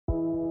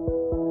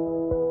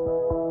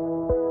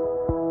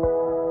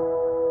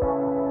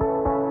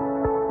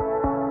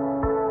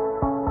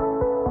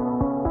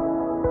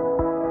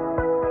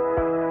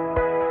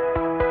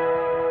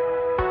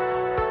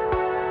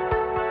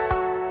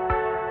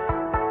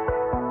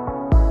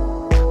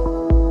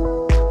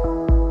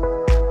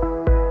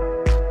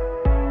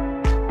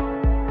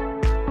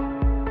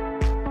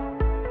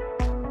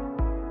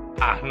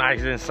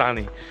nice and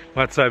sunny.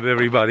 What's up,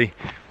 everybody?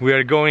 We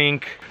are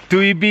going to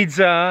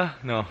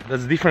Ibiza. No,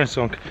 that's a different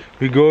song.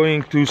 We're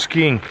going to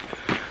skiing.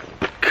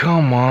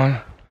 Come on.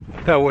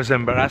 That was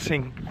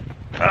embarrassing.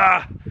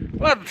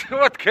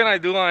 What can I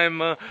do?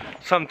 I'm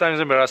sometimes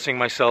embarrassing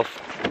myself.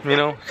 You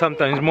know,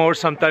 sometimes more,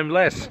 sometimes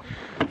less.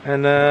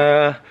 And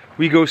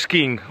we go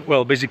skiing.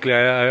 Well, basically,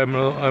 I'm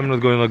not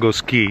going to go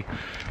ski.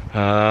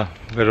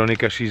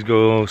 Veronica, she's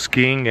go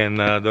skiing, and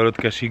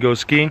Dorotka, she goes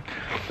skiing.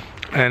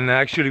 And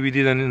actually we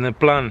didn't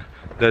plan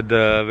that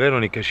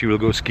Veronica, she will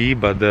go ski,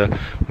 but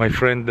my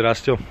friend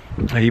Rasto,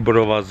 he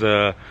brought us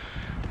a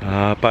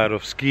pair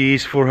of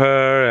skis for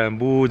her and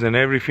boots and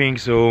everything,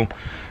 so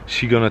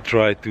she gonna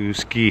try to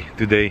ski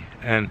today.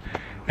 And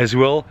as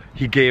well,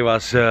 he gave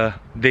us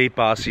day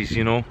passes,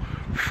 you know,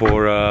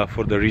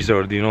 for the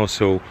resort, you know,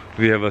 so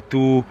we have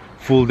 2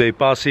 full day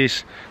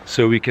passes,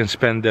 so we can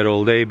spend there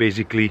all day,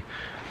 basically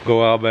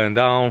go up and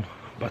down.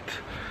 But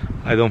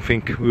I don't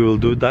think we will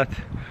do that.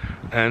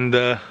 And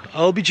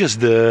I'll be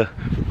just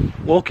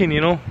walking, you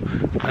know,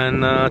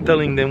 and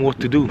telling them what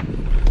to do.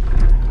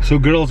 So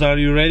girls, are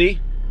you ready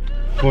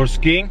for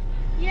skiing?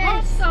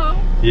 Yes. So.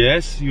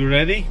 Yes, you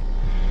ready?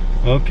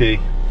 Okay.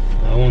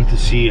 I want to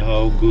see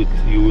how good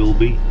you will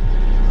be.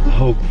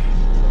 Hope.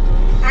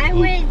 I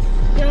was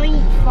going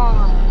to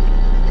fall.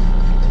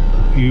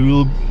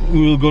 You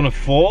will gonna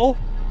fall?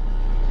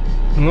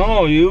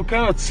 No, you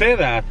cannot say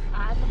that.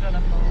 I'm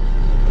gonna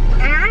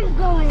fall. I'm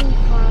going to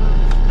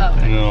fall.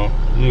 Okay. No.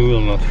 You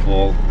will not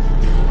fall.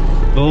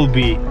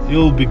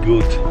 You'll be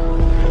good.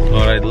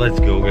 All right, let's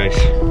go, guys.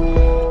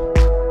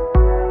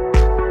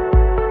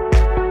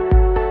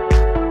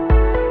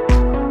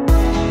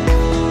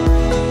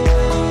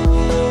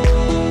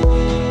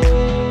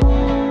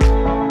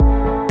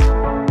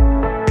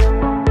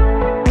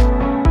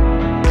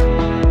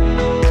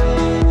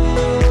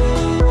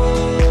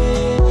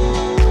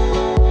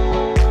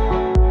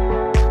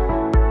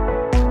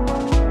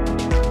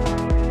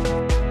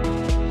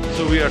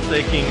 We are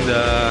taking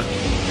the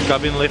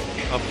cabin lift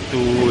up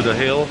to the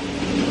hill,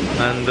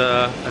 and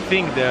I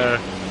think they're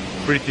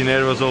pretty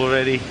nervous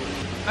already.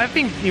 I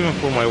think even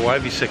for my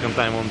wife, it's second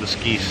time on the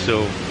skis,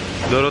 so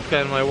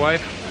Dorotka and my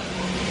wife,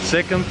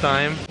 second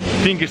time.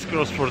 Fingers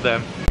crossed for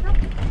them.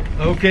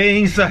 Okay,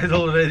 inside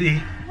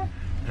already,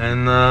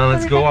 and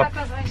let's go up.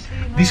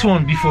 This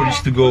one before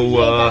used to go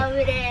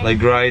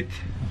like right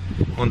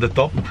on the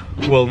top.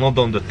 Well, not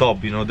on the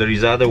top, you know, there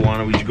is other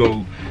one which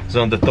goes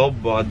on the top,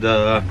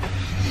 but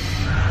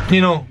you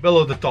know,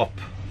 below the top.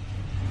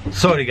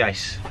 Sorry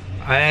guys,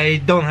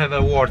 I don't have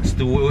words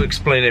to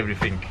explain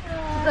everything.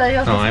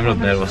 No, I'm not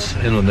nervous.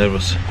 I'm not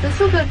nervous.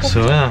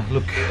 So yeah,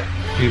 look,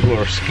 people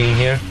are skiing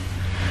here.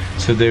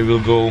 So they will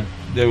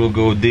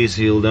go this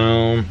hill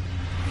down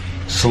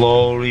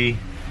slowly.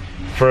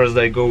 First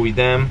I go with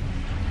them,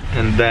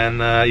 and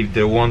then if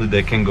they want,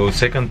 they can go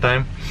second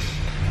time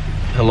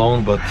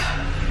alone. But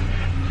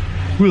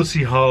we'll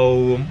see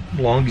how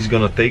long it's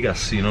gonna take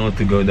us, you know,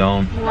 to go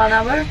down. 1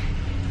 hour?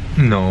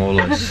 No,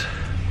 less.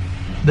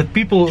 The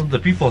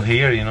people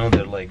here, you know,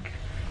 they're like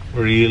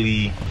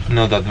really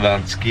not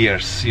advanced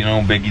skiers, you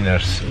know,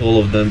 beginners. All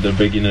of them, they're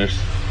beginners.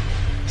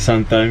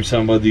 Sometimes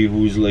somebody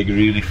who's like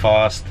really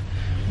fast,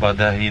 but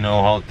he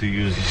know how to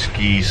use his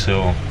skis,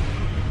 so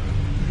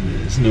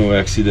there's no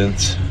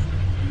accidents.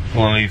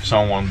 Only if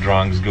someone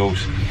drunk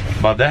goes.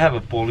 But they have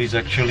a police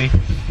actually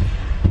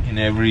in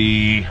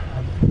every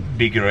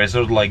big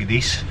resort like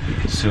this,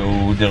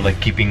 so they're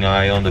like keeping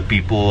eye on the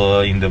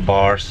people in the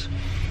bars,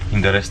 in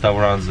the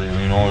restaurants,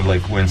 you know,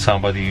 like when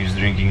somebody is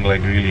drinking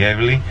like really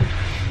heavily,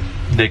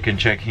 they can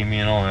check him,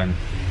 you know, and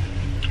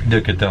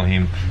they can tell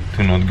him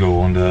to not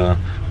go on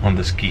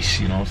the skis,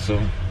 you know, so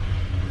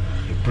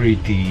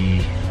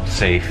pretty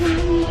safe,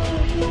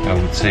 I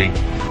would say.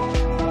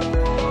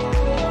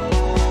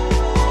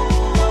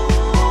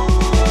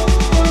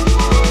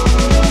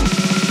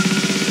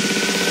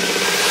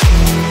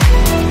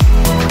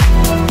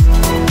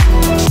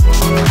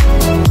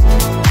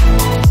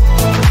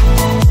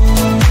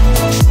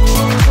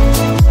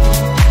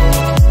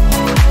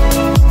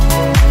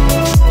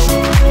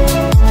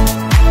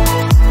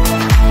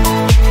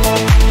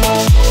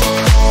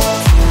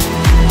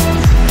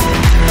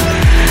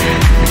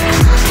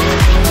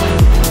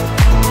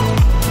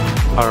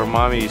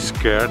 Mommy is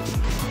scared.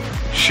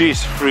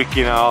 She's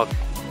freaking out.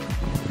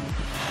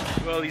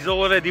 Well, it's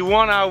already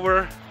 1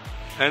 hour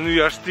and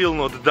we are still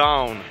not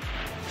down.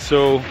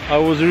 So I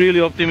was really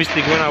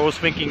optimistic when I was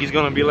thinking it's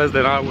gonna be less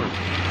than an hour.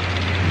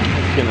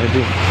 What can I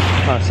do?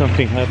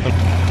 Something happened.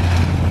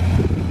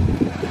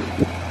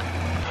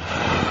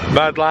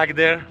 Bad luck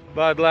there,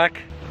 bad luck.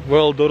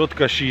 Well,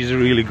 Dorotka, she's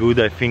really good,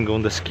 I think,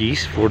 on the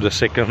skis for the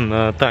second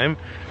time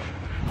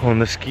on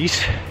the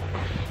skis.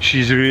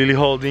 She's really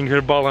holding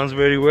her balance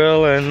very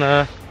well,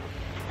 and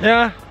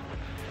yeah,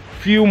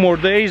 few more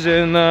days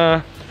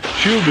and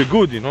she'll be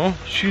good, you know.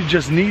 She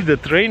just needs a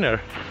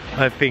trainer,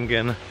 I think,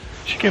 and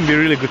she can be a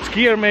really good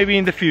skier maybe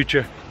in the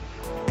future.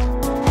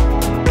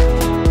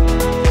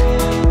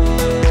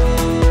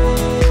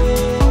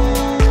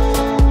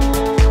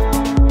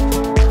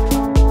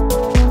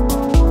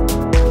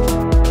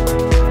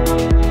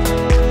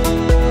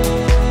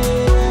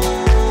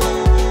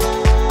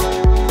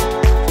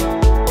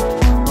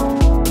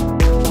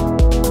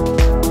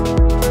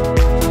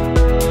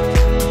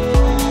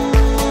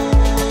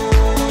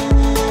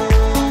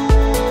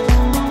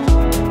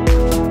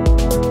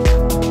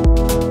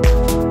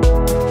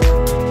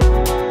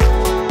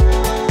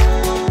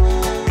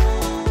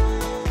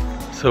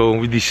 So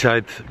we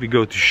decide we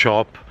go to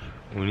shop.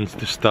 We need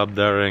to stop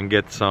there and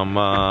get some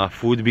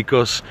food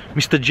because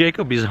Mr.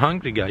 Jacob is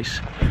hungry, guys,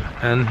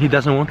 and he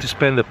doesn't want to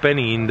spend a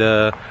penny in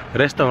the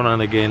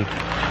restaurant again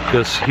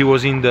because he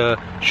was in the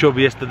shop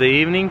yesterday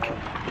evening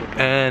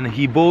and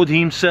he bought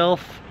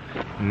himself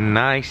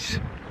nice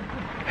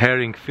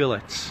herring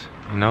fillets,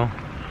 you know.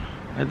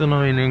 I don't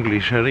know in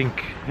English, herring,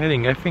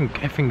 I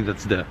think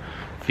that's the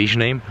fish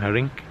name,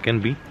 herring, can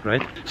be,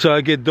 right? So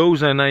I get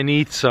those and I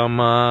need some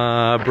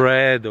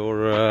bread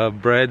or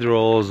bread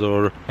rolls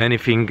or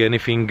anything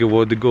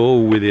would go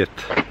with it,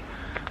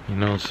 you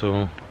know.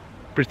 So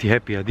pretty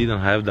happy. I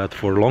didn't have that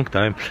for a long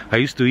time. I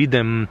used to eat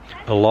them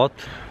a lot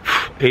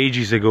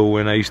ages ago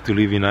when I used to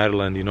live in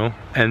Ireland, you know,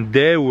 and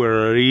they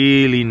were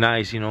really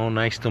nice, you know,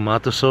 nice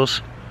tomato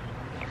sauce,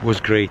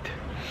 was great.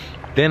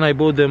 Then I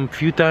bought them a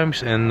few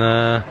times and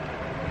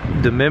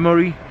the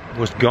memory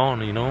was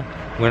gone, you know.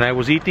 When I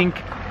was eating,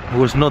 it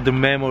was not the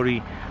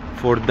memory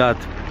for that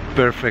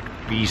perfect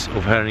piece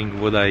of herring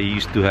what I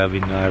used to have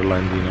in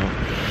Ireland, you know.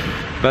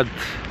 But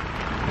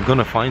I'm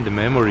gonna find the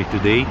memory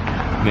today.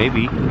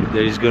 Maybe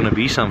there is gonna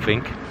be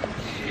something.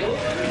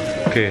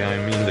 Okay,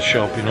 I'm in the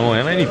shop, you know,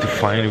 and I need to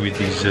find with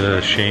this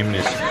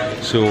shameless.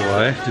 So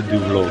I have to do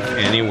vlog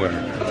anywhere,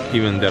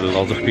 even there are a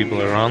lot of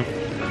people around.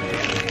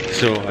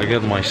 So I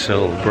got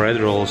myself bread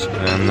rolls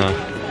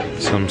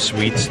and some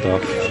sweet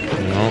stuff,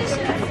 you know.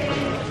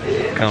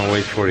 Can't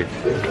wait for it.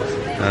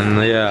 And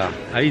yeah,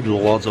 I eat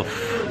lots of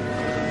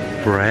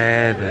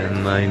bread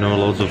and you know,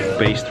 lots of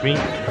pastry.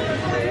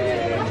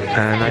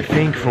 And I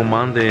think from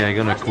Monday I'm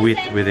gonna quit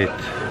with it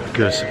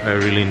because I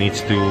really need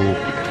to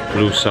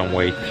lose some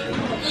weight.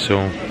 So,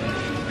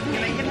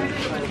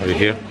 are you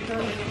here?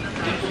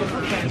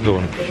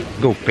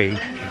 Go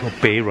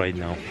pay right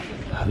now.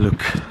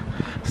 Look,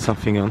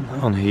 something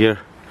on here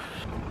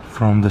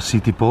from the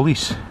city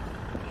police.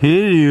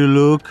 Here you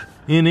look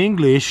in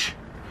English.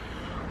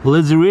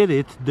 Let's read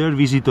it. Their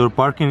visitor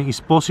parking is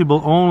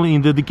possible only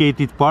in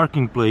dedicated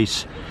parking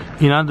place.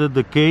 In under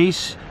the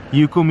case,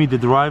 you commit a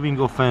driving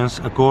offense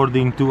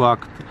according to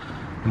Act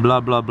blah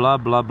blah blah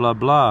blah blah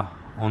blah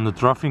on the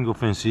traffic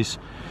offenses.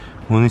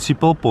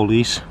 Municipal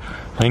police.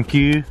 Thank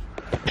you.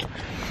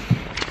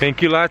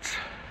 Thank you, lads,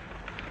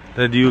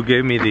 that you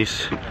gave me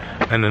this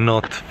and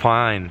not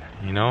fine,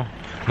 you know,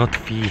 not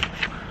fee.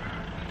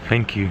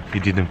 Thank you. You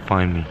didn't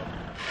find me.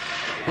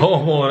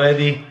 Home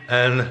already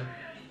and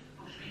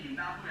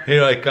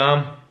here I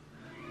come,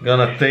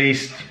 gonna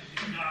taste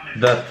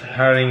that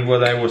herring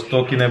what I was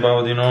talking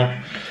about, you know.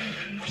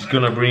 It's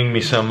gonna bring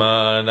me some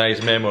nice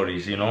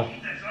memories, you know.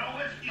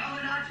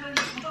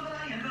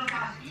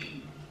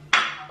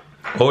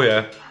 Oh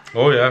yeah,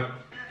 oh yeah.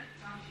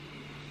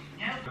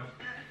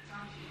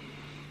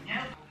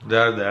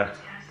 There.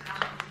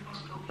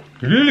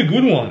 Really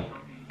good one.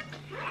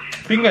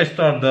 I think I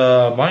start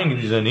buying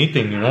this and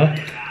eating, you know.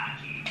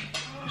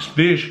 It's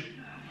fish.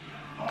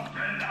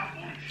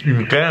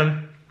 In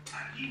can.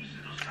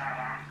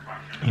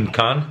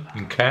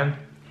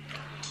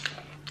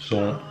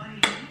 So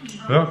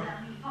yeah,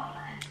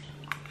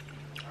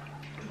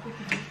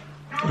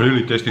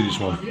 really tasty this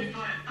one.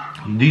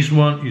 This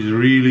one is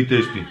really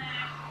tasty.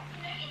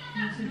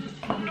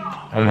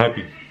 I'm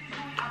happy.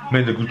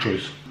 Made a good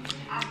choice.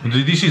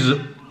 This is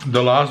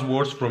the last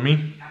words from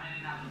me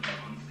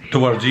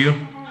towards you.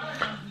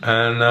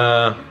 And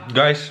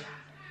guys,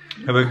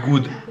 have a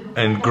good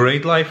and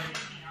great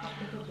life.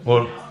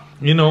 Or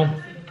you know,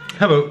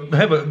 have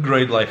a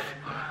great life.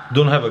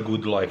 Don't have a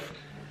good life.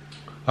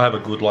 I have a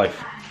good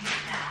life.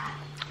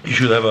 You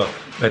should have a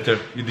better.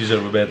 You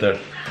deserve a better.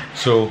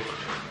 So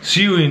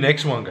see you in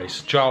next one,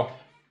 guys. Ciao.